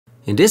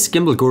In this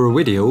Gimbal Guru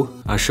video,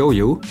 I show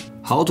you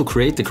how to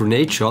create a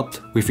grenade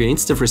shot with your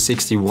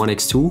Insta360 ONE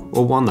X2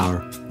 or ONE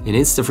R in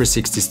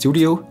Insta360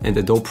 Studio and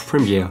Adobe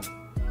Premiere.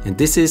 And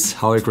this is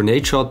how a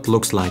grenade shot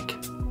looks like.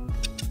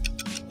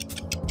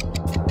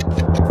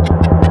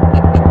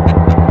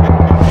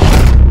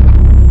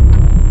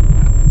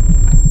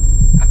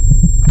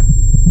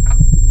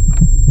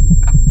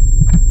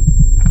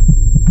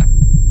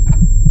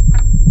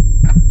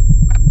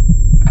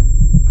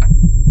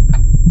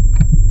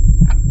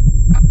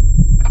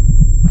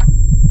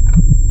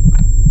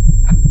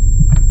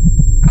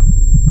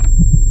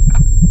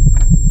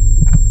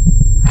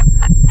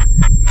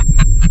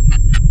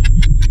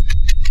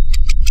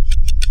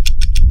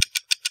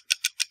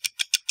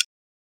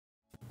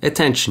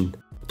 Attention!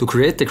 To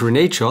create the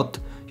grenade shot,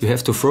 you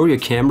have to throw your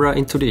camera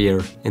into the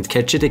air and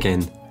catch it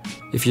again.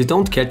 If you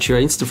don't catch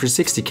your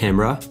Insta360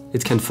 camera,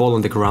 it can fall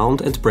on the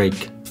ground and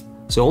break.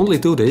 So only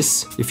do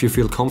this if you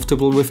feel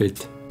comfortable with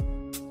it.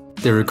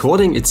 The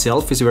recording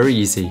itself is very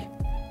easy.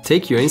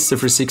 Take your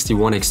Insta360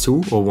 ONE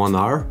X2 or ONE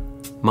R,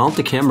 mount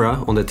the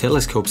camera on the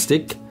telescope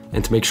stick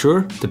and make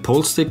sure the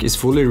pole stick is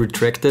fully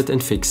retracted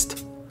and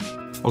fixed.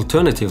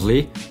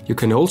 Alternatively, you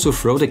can also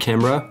throw the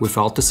camera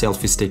without the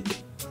selfie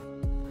stick.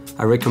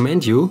 I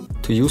recommend you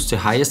to use the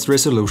highest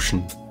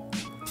resolution.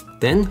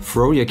 Then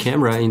throw your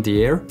camera in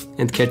the air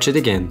and catch it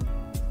again.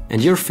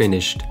 And you're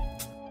finished.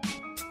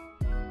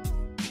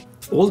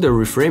 All the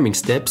reframing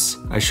steps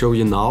I show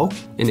you now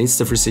in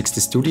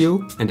Insta360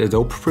 Studio and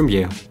Adobe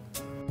Premiere.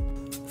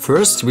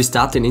 First, we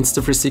start in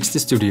Insta360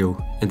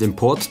 Studio and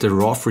import the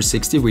raw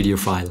 360 video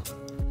file.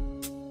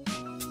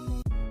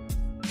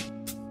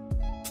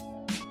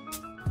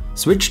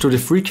 Switch to the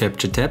Free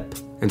Capture tab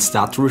and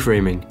start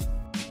reframing.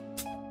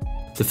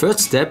 The first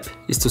step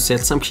is to set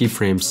some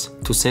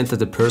keyframes to center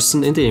the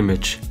person in the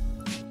image.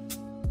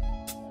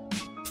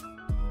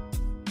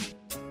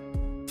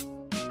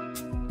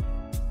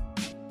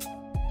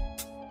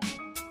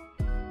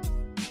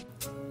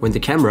 When the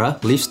camera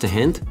leaves the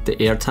hand, the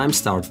airtime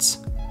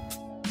starts.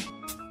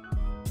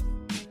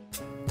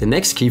 The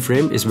next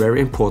keyframe is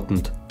very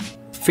important.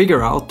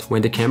 Figure out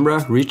when the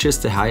camera reaches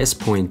the highest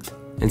point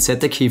and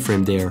set the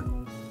keyframe there.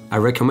 I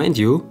recommend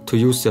you to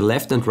use the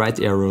left and right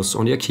arrows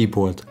on your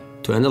keyboard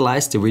to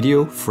analyze the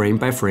video frame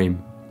by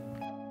frame.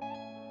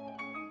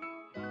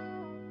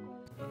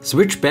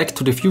 Switch back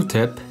to the View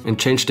tab and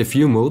change the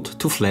view mode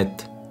to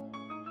flat.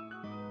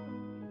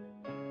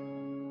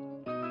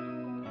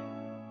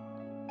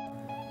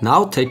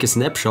 Now take a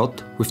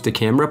snapshot with the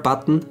camera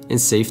button and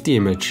save the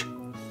image.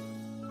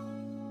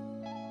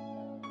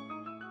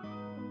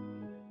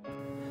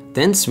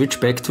 Then switch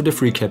back to the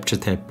Free Capture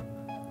tab.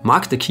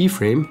 Mark the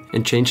keyframe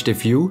and change the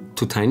view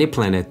to Tiny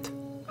Planet.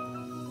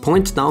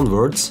 Point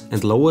downwards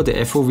and lower the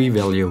FOV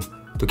value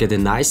to get a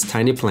nice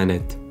tiny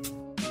planet.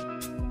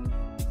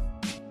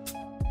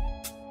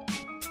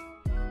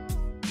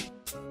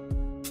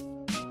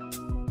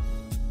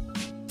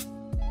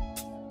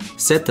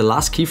 Set the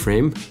last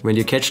keyframe when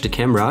you catch the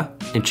camera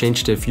and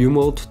change the view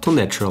mode to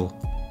natural.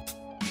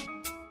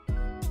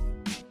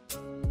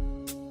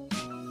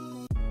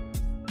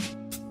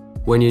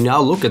 When you now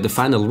look at the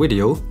final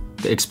video,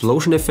 the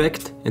explosion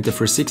effect and the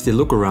 360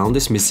 look around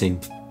is missing.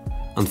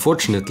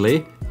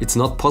 Unfortunately, it's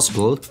not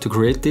possible to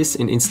create this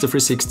in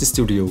Insta360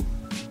 Studio,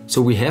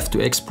 so we have to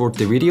export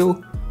the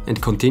video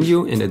and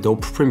continue in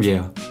Adobe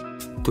Premiere.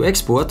 To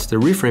export the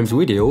reframed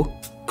video,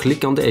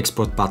 click on the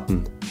Export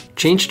button.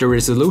 Change the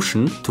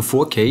resolution to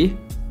 4K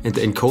and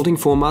the encoding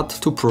format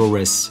to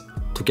ProRes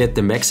to get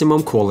the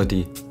maximum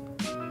quality.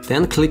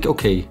 Then click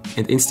OK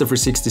and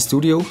Insta360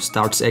 Studio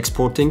starts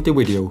exporting the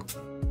video.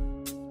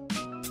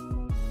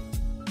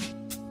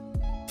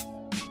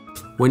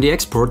 When the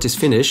export is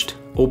finished,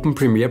 open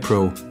Premiere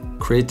Pro,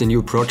 create a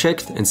new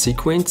project and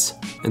sequence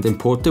and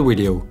import the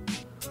video.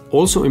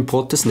 Also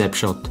import the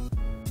snapshot.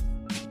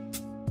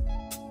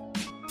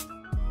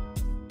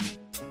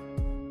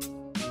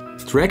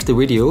 Drag the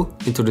video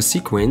into the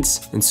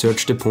sequence and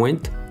search the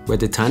point where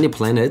the tiny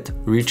planet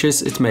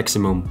reaches its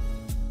maximum.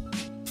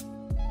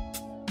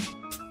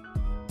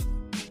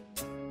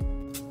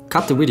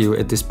 Cut the video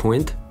at this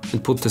point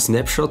and put the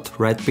snapshot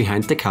right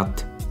behind the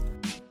cut.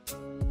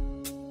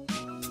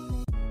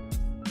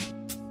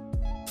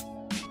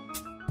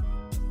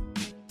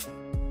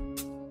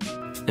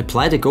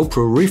 Apply the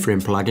GoPro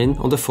Reframe plugin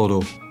on the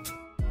photo.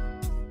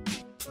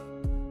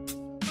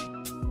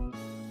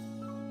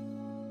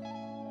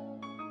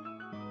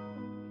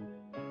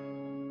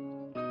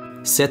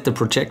 Set the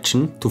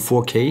projection to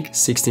 4K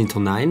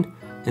 16:9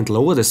 and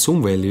lower the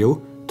zoom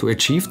value to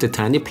achieve the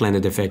tiny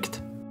planet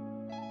effect.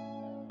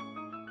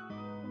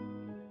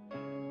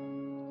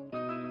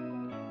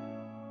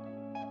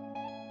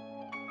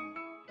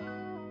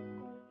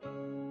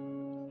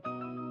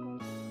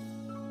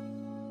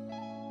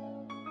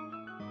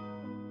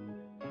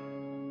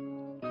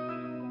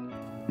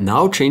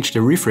 Now change the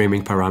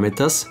reframing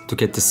parameters to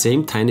get the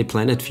same tiny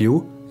planet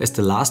view as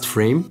the last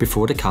frame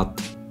before the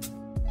cut.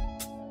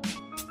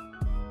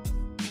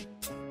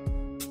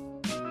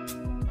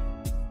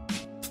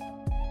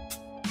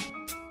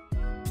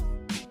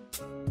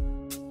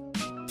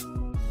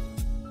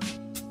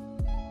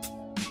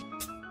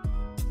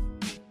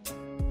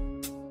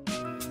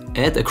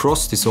 Add a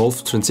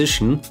cross-dissolve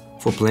transition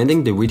for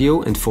blending the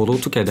video and photo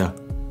together.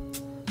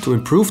 To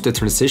improve the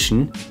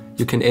transition,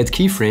 you can add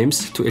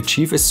keyframes to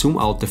achieve a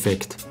zoom-out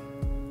effect.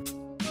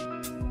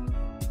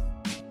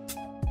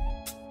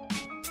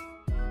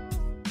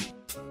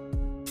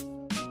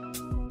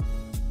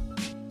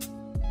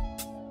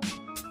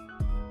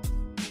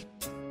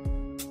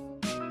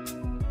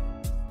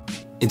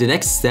 In the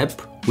next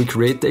step, we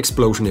create the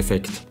explosion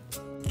effect.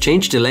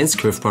 Change the lens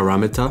curve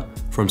parameter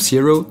from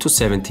 0 to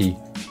 70.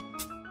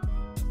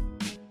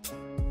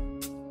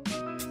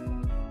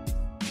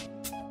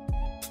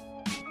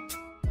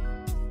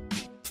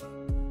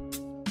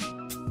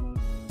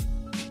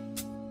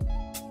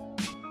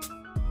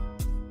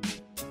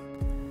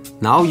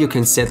 Now you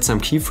can set some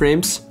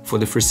keyframes for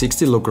the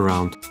 360 look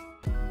around.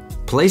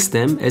 Place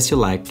them as you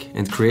like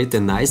and create a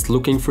nice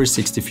looking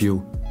 360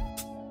 view.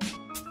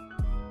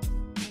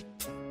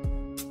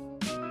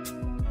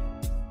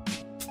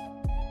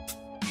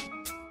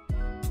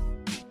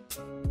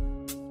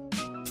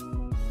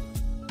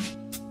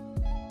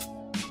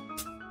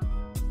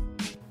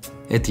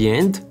 At the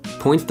end,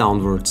 point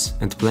downwards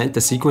and blend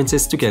the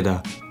sequences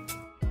together.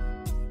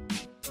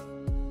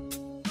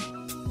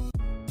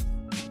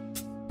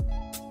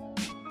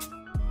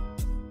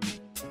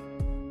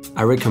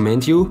 I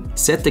recommend you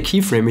set the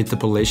keyframe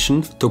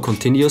interpolation to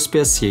continuous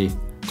Bezier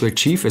to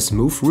achieve a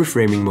smooth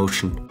reframing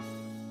motion.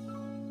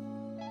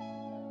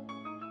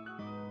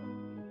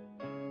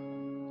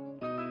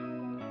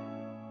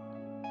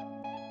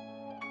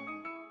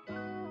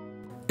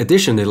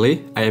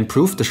 Additionally, I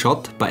improved the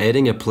shot by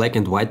adding a black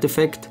and white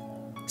effect,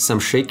 some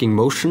shaking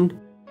motion,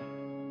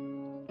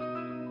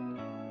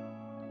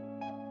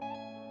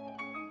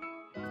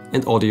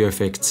 and audio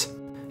effects.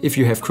 If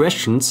you have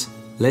questions,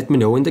 let me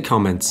know in the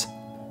comments.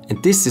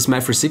 And this is my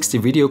 360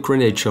 video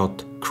grenade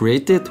shot,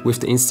 created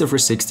with the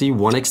Insta360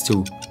 ONE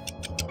X2.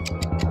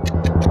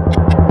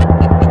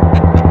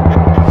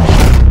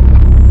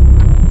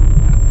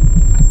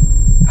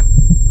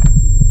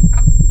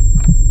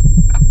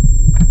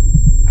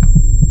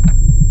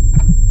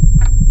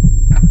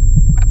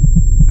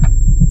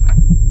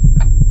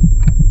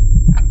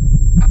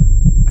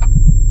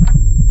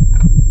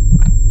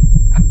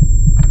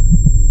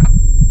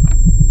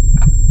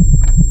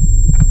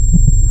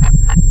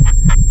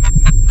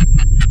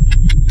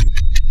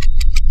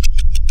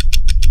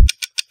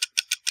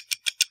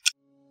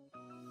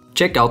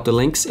 Check out the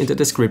links in the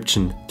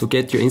description to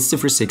get your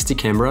Insta360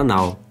 camera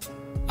now.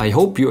 I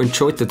hope you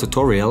enjoyed the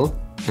tutorial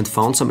and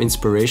found some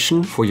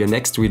inspiration for your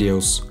next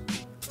videos.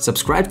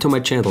 Subscribe to my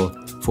channel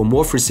for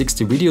more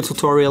 360 video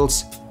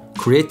tutorials,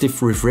 creative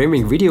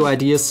reframing video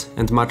ideas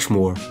and much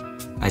more.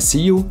 I see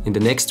you in the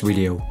next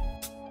video.